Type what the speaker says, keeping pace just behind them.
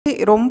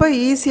ரொம்ப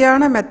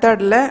ஈஸியான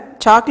மெத்தடில்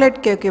சாக்லேட்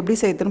கேக் எப்படி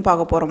செய்யுதுன்னு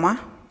பார்க்க போகிறோமா.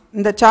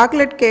 இந்த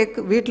சாக்லேட் கேக்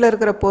வீட்டில்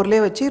இருக்கிற பொருளே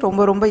வச்சு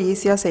ரொம்ப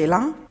ஈஸியாக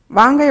செய்யலாம்.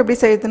 வாங்க எப்படி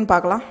செய்யுதுன்னு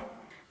பார்க்கலாம்.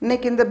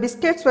 இன்றைக்கி இந்த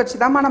பிஸ்கெட்ஸ் வச்சு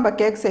தான்மா நம்ம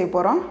கேக் செய்ய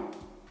போகிறோம்.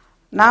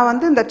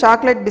 நான் இந்த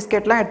சாக்லேட்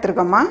பிஸ்கெட்லாம்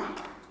எடுத்துருக்கேம்மா.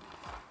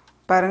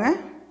 பாருங்கள்,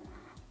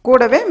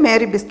 கூடவே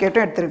மேரி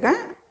பிஸ்கெட்டும்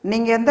எடுத்துருக்கேன்.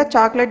 நீங்கள் எந்த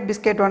சாக்லேட்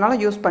பிஸ்கெட்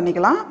வேணாலும் யூஸ்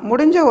பண்ணிக்கலாம்.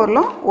 முடிஞ்ச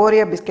ஊரிலும்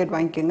ஓரியோ பிஸ்கெட்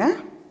வாங்கிக்கோங்க.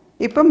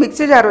 இப்போ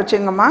மிக்ஸி ஜார்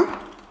வச்சுங்கம்மா.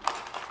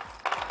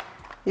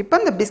 இப்போ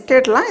இந்த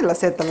பிஸ்கெட்லாம் இதில்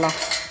சேர்த்துடலாம்.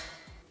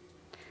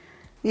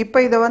 இப்போ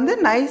இதை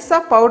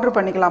நைஸாக பவுட்ரு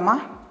பண்ணிக்கலாமா.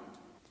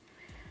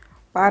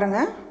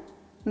 பாருங்கள்,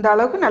 இந்த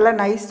அளவுக்கு நல்லா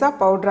நைஸாக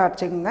பவுட்ரு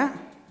அரைச்சிக்கோங்க.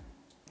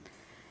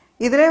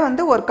 இதிலே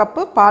ஒரு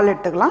கப்பு பால்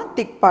எடுத்துக்கலாம்,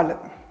 திக் பால்.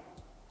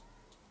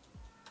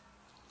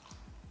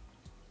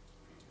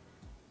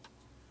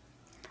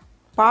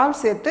 பால்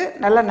சேர்த்து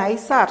நல்லா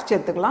நைஸாக அரைச்சி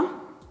எடுத்துக்கலாம்.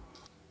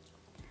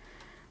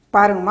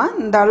 பாருங்கம்மா,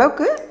 இந்த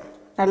அளவுக்கு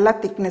நல்லா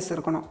திக்னஸ்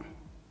இருக்கணும்.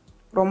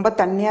 ரொம்ப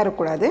தண்ணியாக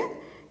இருக்கக்கூடாது.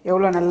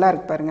 எவ்வளோ நல்லா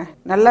இருக்குது பாருங்கள்,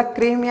 நல்லா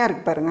க்ரீமியாக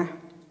இருக்குது பாருங்கள்.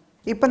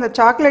 இப்போ இந்த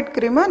சாக்லேட்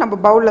க்ரீமை நம்ம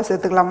பவுலில்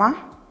சேர்த்துக்கலாமா.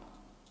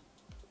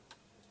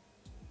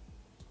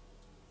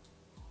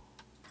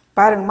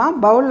 பாருங்கம்மா,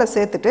 பவுலில்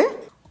சேர்த்துட்டு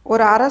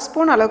ஒரு அரை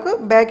ஸ்பூன் அளவுக்கு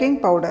பேக்கிங்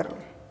பவுடர்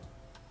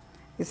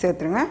இது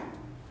சேர்த்துருங்க.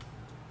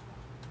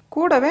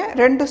 கூடவே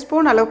 2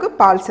 ஸ்பூன் அளவுக்கு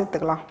பால்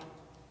சேர்த்துக்கலாம்.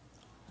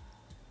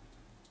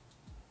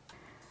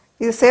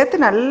 இது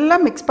சேர்த்து நல்லா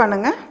மிக்ஸ்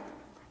பண்ணுங்கள்.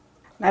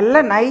 நல்லா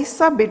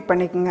நைஸாக பீட்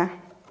பண்ணிக்கோங்க.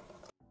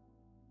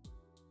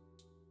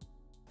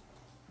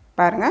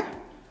 பாருங்கள்,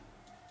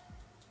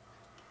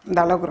 இந்த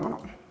அளவுக்கு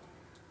இருக்கணும்.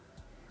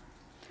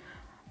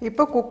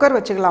 இப்போ குக்கர்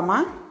வச்சுக்கலாமா.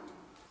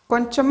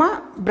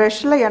 கொஞ்சமாக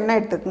ப்ரெஷ்ஷில் எண்ணெய்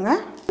எடுத்துக்கோங்க.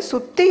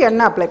 சுற்றி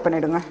எண்ணெய் அப்ளை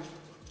பண்ணிவிடுங்க.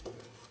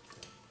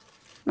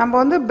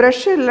 நம்ம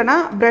ப்ரெஷ் இல்லைன்னா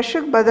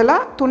ப்ரெஷ்ஷுக்கு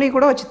பதிலாக துணி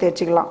கூட வச்சு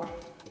தேய்ச்சிக்கலாம்.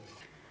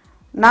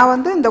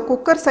 நான் இந்த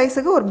குக்கர்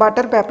சைஸுக்கு ஒரு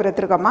பட்டர் பேப்பர்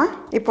எடுத்துருக்கேம்மா.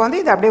 இப்போ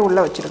இதை அப்படியே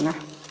உள்ளே வச்சுருங்க.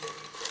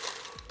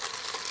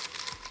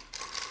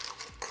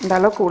 இந்த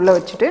அளவுக்கு உள்ளே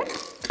வச்சுட்டு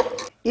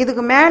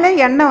இதுக்கு மேலே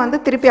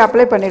எண்ணெய் திருப்பி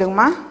அப்ளை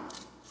பண்ணிவிடுங்கம்மா.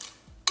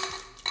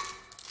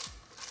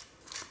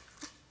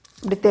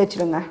 இப்படி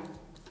தேய்ச்சிடுங்க.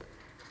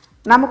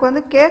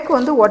 நமக்கு கேக்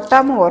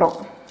ஒட்டாமல் வரும்.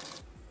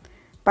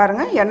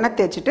 பாருங்கள், எண்ணெய்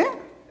தேய்ச்சிட்டு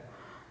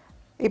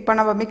இப்போ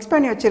நம்ம மிக்ஸ்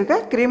பண்ணி வச்சுருக்க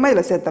க்ரீமை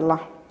இதில்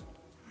சேர்த்துடலாம்.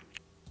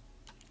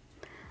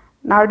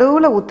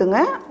 நடுவில் ஊற்றுங்க.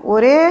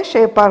 ஒரே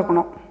ஷேப்பாக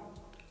இருக்கணும்.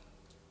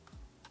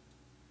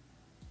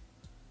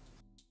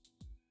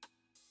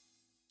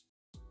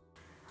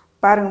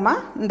 பாருங்கம்மா,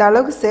 இந்த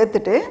அளவுக்கு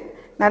சேர்த்துட்டு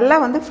நல்லா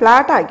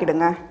ஃப்ளாட்டாக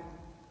ஆக்கிடுங்க.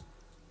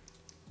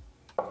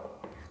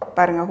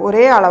 பாருங்கள்,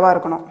 ஒரே அளவாக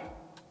இருக்கணும்.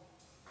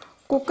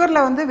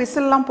 குக்கரில்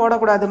விசில்லாம்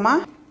போடக்கூடாதும்மா.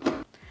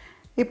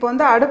 இப்போ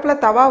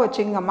அடுப்பில் தவா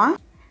வச்சுங்கம்மா.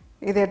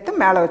 இதை எடுத்து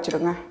மேலே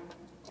வச்சுடுங்க.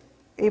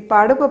 இப்போ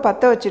அடுப்பை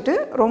பற்ற வச்சுட்டு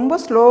ரொம்ப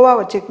ஸ்லோவாக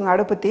வச்சுக்கோங்க.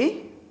 அடுப்பு தீ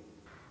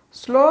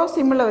ஸ்லோ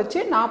சிம்மில் வச்சு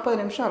 40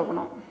 நிமிஷம்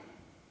இருக்கணும்.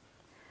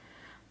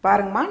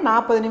 பாருங்கம்மா,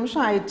 40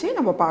 நிமிஷம் ஆயிடுச்சு.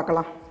 நம்ம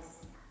பார்க்கலாம்.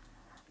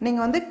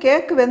 நீங்கள்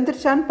கேக்கு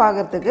வெந்துருச்சான்னு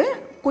பார்க்குறதுக்கு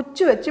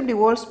குச்சி வச்சு இப்படி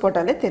ஹோல்ஸ்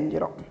போட்டாலே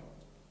தெரிஞ்சிடும்.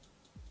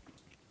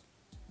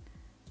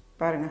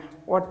 பாருங்கள்,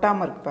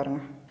 ஒட்டாமல் இருக்குது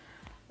பாருங்கள்.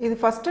 இது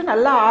ஃபஸ்ட்டு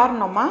நல்லா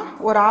ஆறணுமா.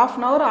 ஒரு 1/2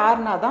 அன் ஹவர்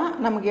ஆறினா தான்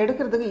நமக்கு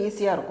எடுக்கிறதுக்கு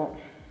ஈஸியாக இருக்கும்.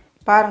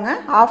 பாருங்கள்,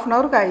 1/2 அன்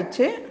ஹவருக்கு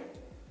ஆயிடுச்சு.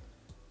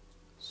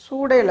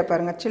 சூடையில்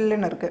பாருங்கள்,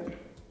 சில்லுன்னு இருக்குது.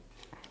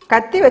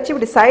 கத்தி வச்சு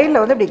இப்படி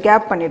சைடில் இப்படி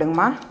கேப்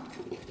பண்ணிவிடுங்கம்மா.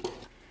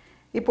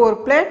 இப்போ ஒரு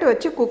பிளேட்டு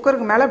வச்சு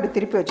குக்கருக்கு மேலே இப்படி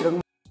திருப்பி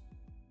வச்சுடுங்க.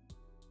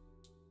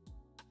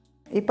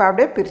 இப்போ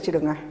அப்படியே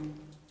பிரிச்சுடுங்க.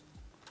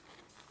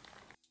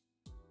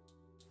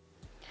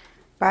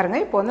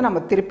 பாருங்கள், இப்போ நம்ம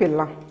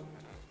திருப்பிடலாம்.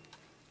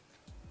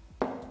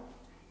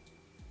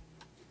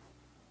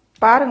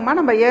 பாருங்கம்மா,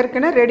 நம்ம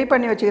ஏற்கனவே ரெடி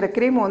பண்ணி வச்சுக்கிற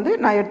க்ரீம்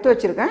நான் எடுத்து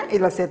வச்சுருக்கேன்.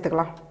 இதில்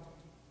சேர்த்துக்கலாம்.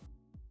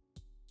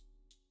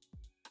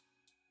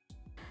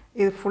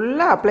 இது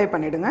ஃபுல்லாக அப்ளை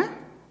பண்ணிவிடுங்க.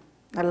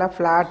 நல்லா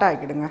ஃப்ளாட்டாக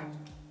ஆக்கிடுங்க.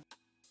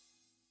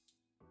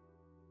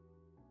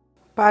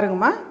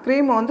 பாருங்கம்மா,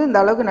 க்ரீம் இந்த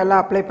அளவுக்கு நல்லா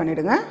அப்ளை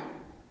பண்ணிவிடுங்க.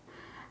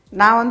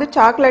 நான்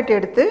சாக்லேட்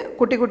எடுத்து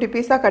குட்டி குட்டி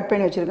பீஸாக கட்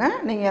பண்ணி வச்சுருக்கேன்.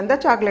 நீங்கள் எந்த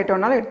சாக்லேட்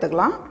வேணாலும்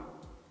எடுத்துக்கலாம்.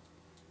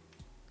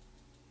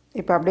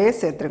 இப்போ அப்படியே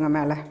சேர்த்துருங்க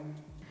மேலே.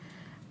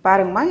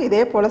 பாருங்கம்மா, இதே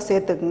போல்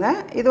சேர்த்துக்குங்க.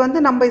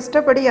 இது நம்ம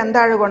இஷ்டப்படி எந்த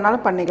அழகு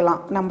வேணாலும்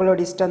பண்ணிக்கலாம். நம்மளோட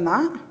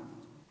இஷ்டம்தான்.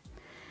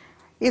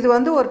 இது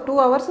ஒரு 2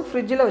 ஹவர்ஸ்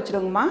ஃப்ரிட்ஜில்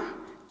வச்சுருங்கம்மா.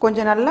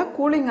 கொஞ்சம் நல்லா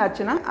கூலிங்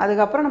ஆச்சுன்னா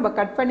அதுக்கப்புறம் நம்ம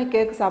கட் பண்ணி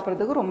கேக்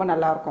சாப்பிட்றதுக்கு ரொம்ப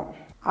நல்லாயிருக்கும்.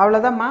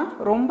 அவ்வளோதாம்மா,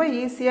 ரொம்ப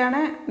ஈஸியான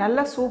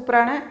நல்ல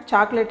சூப்பரான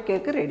சாக்லேட்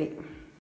கேக்கு ரெடி.